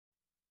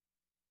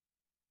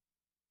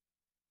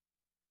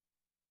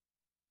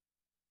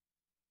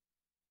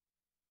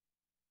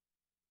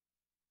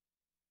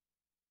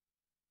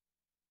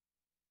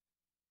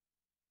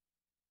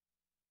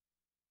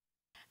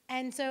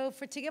And so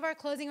to give our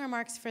closing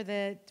remarks for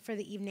the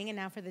evening and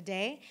now for the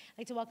day, I'd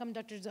like to welcome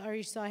Dr.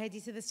 Dariush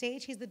Zahedi to the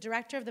stage. He's the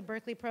director of the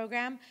Berkeley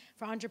Program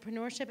for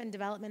Entrepreneurship and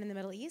Development in the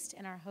Middle East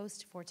and our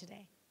host for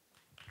today.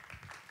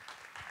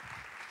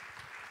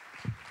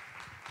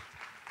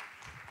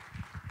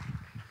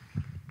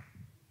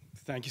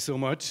 Thank you so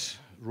much,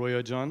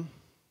 Roya John,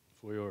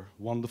 for your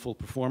wonderful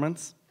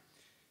performance.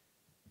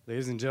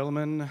 Ladies and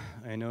gentlemen,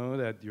 I know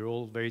that you're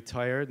all very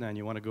tired and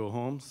you want to go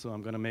home, so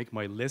I'm going to make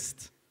my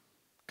list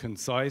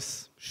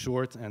concise,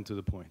 short, and to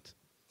the point.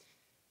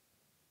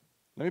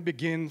 Let me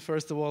begin,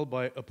 first of all,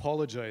 by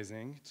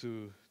apologizing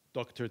to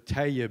Dr.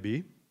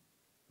 Tayyebi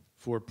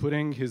for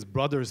putting his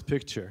brother's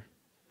picture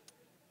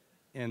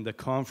in the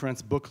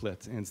conference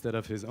booklet instead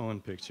of his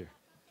own picture.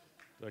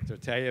 Dr.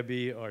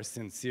 Tayyebi, our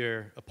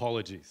sincere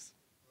apologies.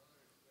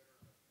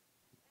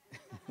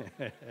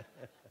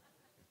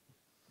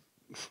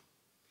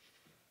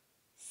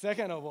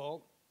 Second of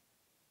all,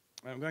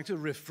 I'm going to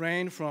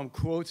refrain from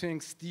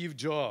quoting Steve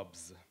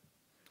Jobs,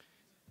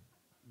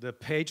 the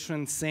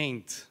patron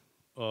saint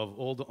of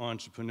all the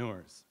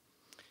entrepreneurs.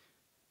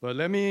 But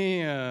let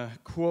me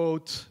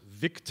quote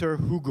Victor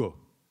Hugo,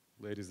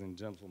 ladies and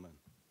gentlemen,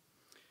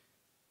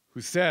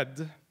 who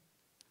said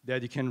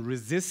that you can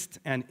resist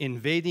an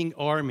invading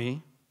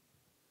army,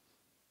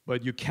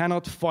 but you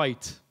cannot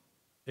fight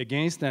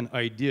against an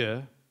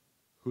idea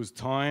whose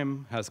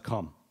time has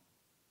come.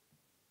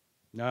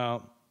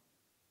 Now,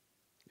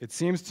 it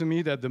seems to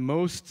me that the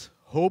most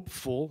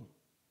hopeful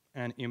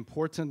and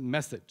important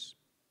message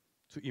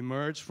to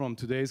emerge from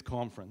today's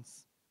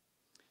conference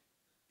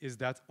is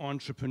that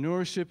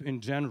entrepreneurship in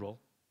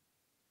general,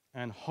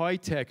 and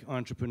high-tech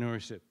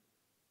entrepreneurship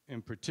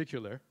in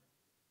particular,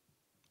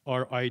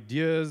 are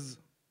ideas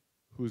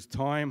whose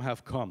time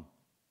have come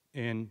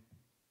in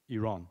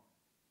Iran,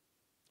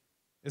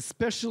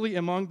 especially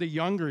among the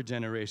younger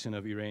generation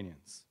of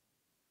Iranians.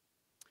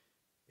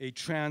 A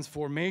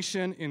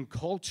transformation in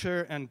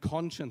culture and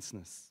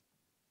consciousness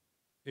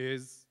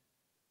is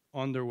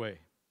underway,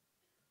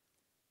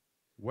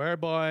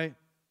 whereby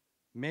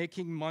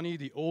making money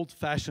the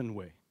old-fashioned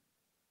way,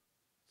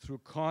 through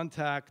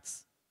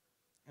contacts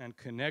and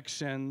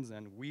connections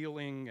and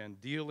wheeling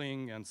and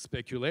dealing and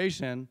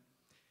speculation,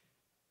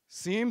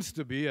 seems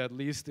to be, at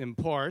least in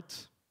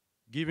part,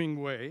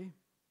 giving way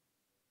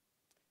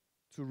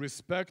to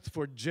respect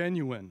for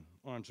genuine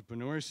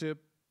entrepreneurship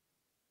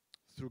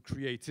through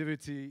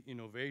creativity,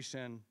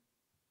 innovation,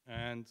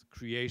 and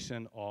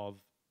creation of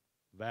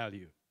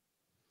value.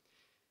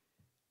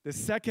 The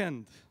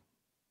second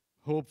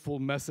hopeful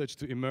message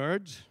to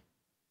emerge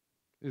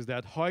is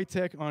that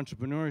high-tech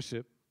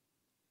entrepreneurship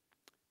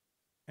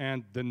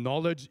and the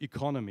knowledge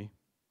economy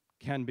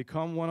can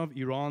become one of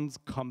Iran's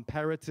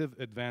comparative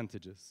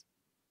advantages,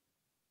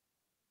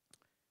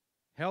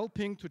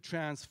 helping to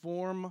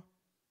transform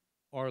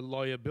our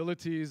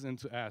liabilities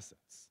into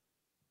assets.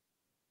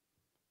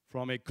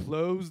 From a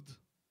closed,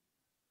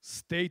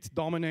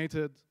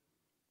 state-dominated,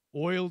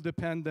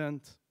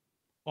 oil-dependent,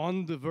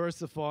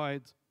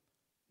 undiversified,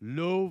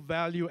 low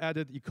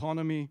value-added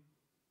economy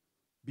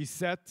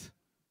beset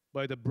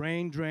by the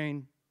brain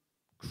drain,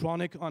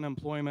 chronic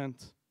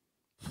unemployment,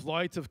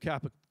 flight of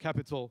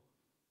capital,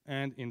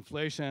 and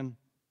inflation,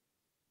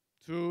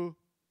 to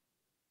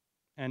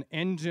an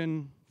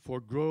engine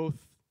for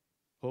growth,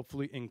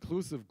 hopefully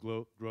inclusive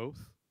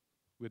growth,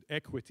 with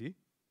equity,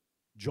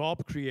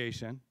 job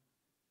creation,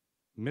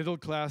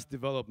 middle-class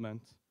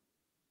development,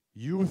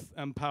 youth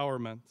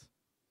empowerment,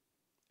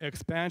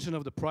 expansion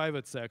of the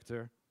private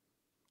sector,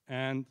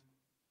 and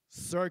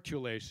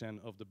circulation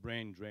of the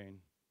brain drain.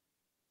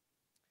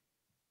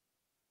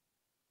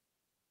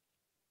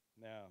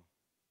 Now,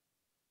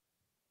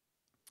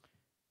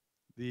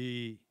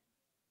 the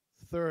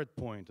third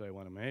point I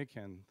want to make,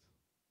 and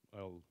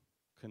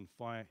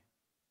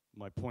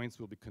my points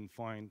will be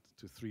confined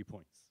to 3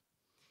 points.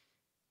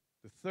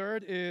 The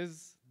third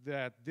is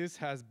that this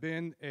has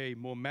been a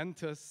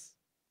momentous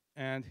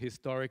and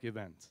historic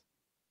event,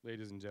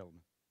 ladies and gentlemen.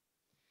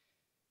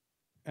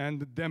 And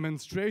the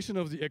demonstration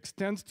of the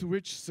extent to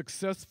which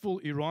successful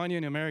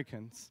Iranian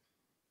Americans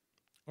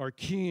are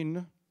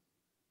keen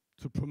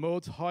to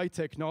promote high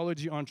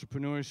technology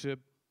entrepreneurship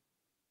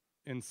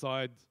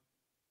inside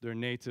their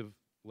native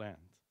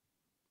land.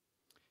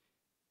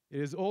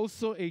 It is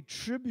also a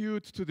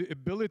tribute to the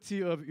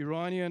ability of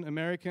Iranian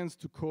Americans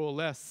to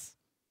coalesce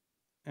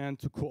and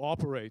to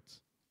cooperate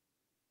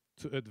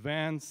to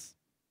advance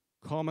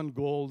common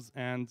goals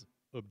and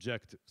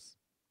objectives.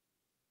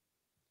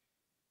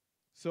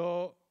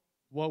 So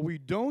what we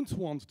don't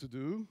want to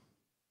do,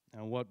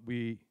 and what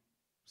we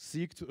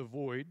seek to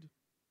avoid,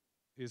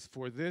 is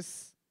for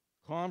this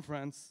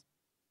conference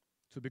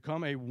to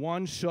become a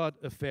one-shot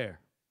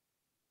affair.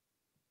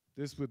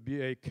 This would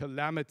be a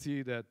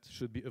calamity that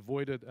should be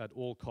avoided at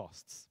all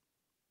costs.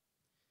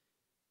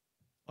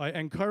 I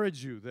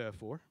encourage you,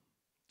 therefore,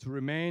 to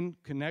remain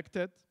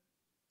connected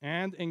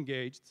and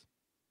engaged,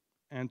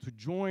 and to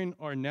join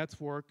our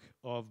network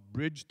of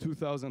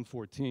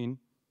Bridge2014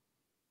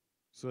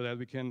 so that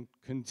we can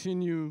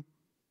continue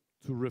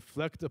to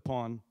reflect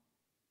upon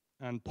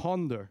and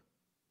ponder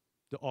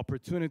the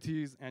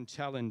opportunities and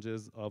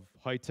challenges of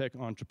high-tech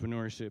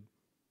entrepreneurship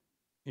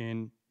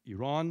in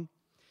Iran,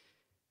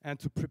 and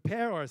to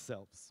prepare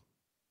ourselves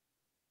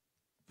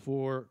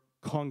for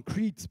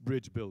concrete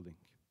bridge building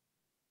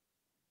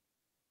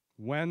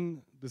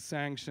when the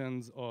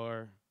sanctions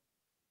are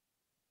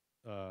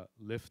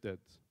lifted,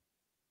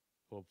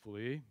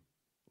 hopefully,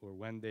 or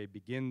when they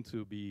begin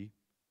to be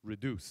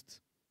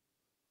reduced.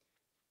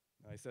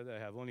 I said I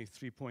have only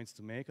 3 points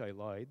to make. I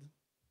lied.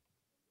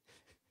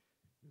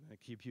 I'm going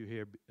to keep you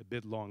here a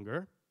bit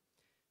longer.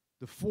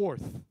 The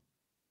fourth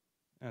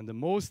and the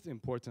most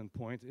important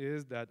point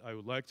is that I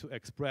would like to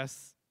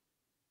express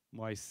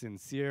my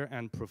sincere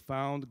and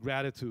profound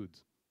gratitude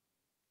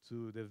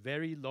to the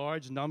very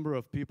large number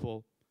of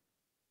people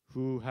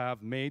who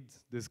have made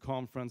this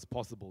conference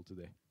possible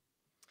today.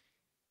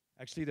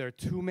 Actually, there are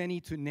too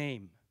many to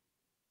name.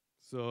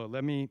 So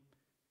let me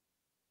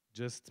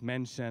just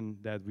mention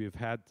that we've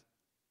had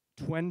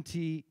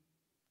 20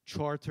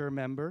 charter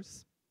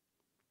members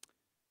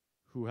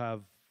who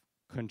have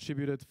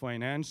contributed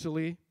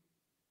financially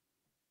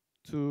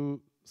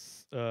to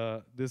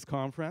this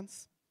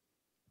conference.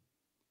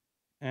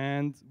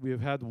 And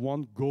we've had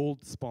one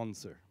gold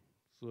sponsor.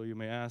 So you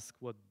may ask,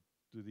 what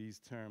do these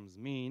terms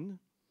mean?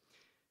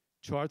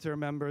 Charter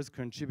members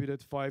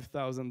contributed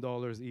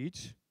 $5,000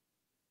 each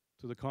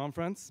to the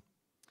conference,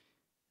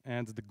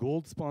 and the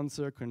gold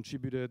sponsor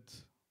contributed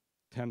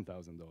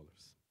 $10,000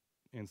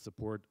 in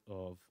support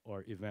of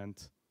our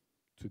event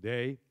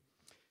today.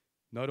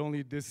 Not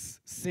only this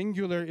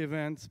singular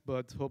event,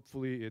 but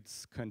hopefully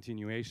its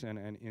continuation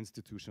and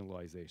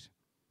institutionalization.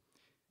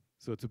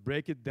 So to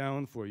break it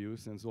down for you,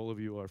 since all of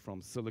you are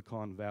from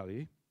Silicon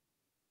Valley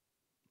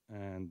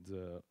and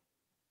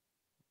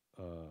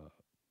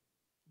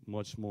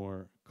much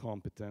more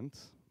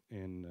competent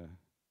in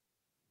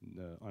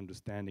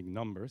understanding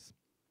numbers,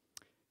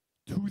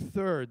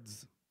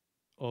 2/3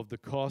 of the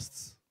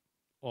costs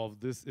of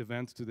this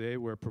event today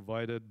were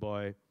provided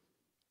by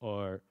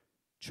our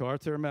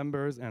charter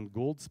members and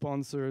gold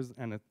sponsors,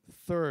 and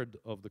 1/3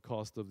 of the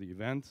cost of the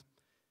event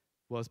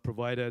was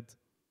provided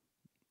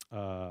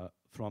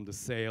from the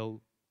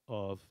sale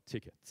of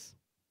tickets.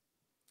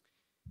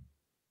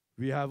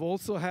 We have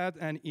also had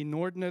an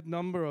inordinate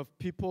number of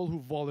people who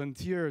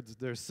volunteered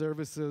their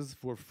services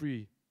for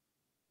free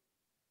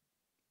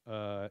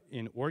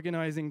in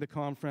organizing the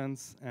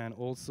conference and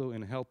also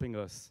in helping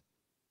us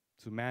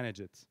to manage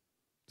it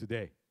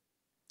today.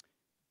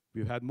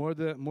 We've had more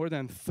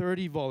than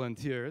 30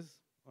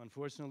 volunteers.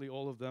 Unfortunately,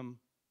 all of them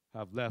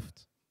have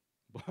left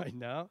by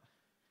now.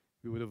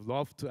 We would have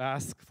loved to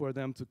ask for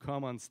them to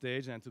come on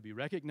stage and to be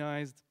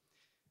recognized,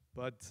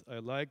 but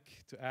I'd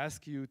like to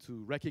ask you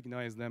to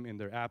recognize them in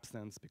their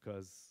absence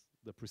because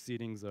the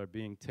proceedings are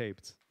being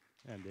taped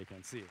and they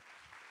can see it.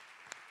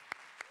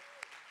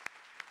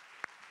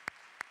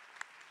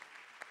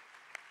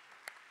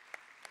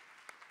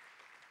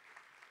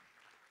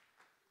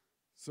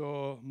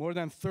 So more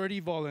than 30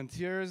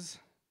 volunteers,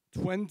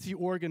 20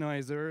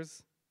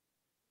 organizers,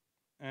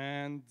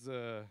 and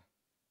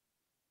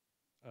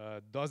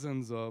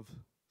dozens of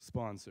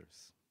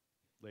sponsors,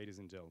 ladies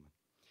and gentlemen.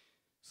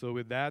 So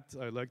with that,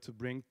 I'd like to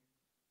bring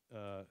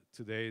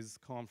today's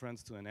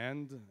conference to an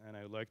end, and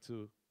I'd like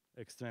to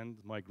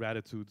extend my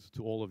gratitude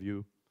to all of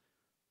you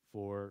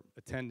for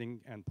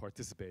attending and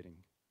participating.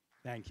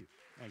 Thank you,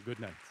 and good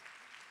night.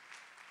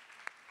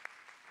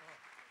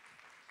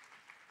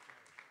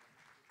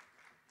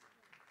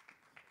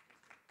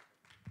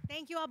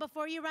 Thank you all.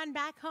 Before you run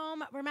back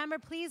home, remember,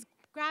 please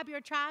grab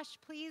your trash.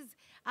 Please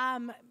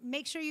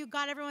make sure you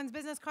got everyone's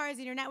business cards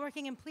and your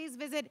networking, and please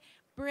visit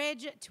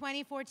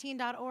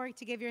Bridge2014.org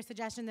to give your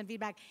suggestions and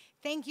feedback.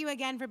 Thank you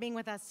again for being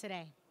with us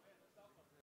today.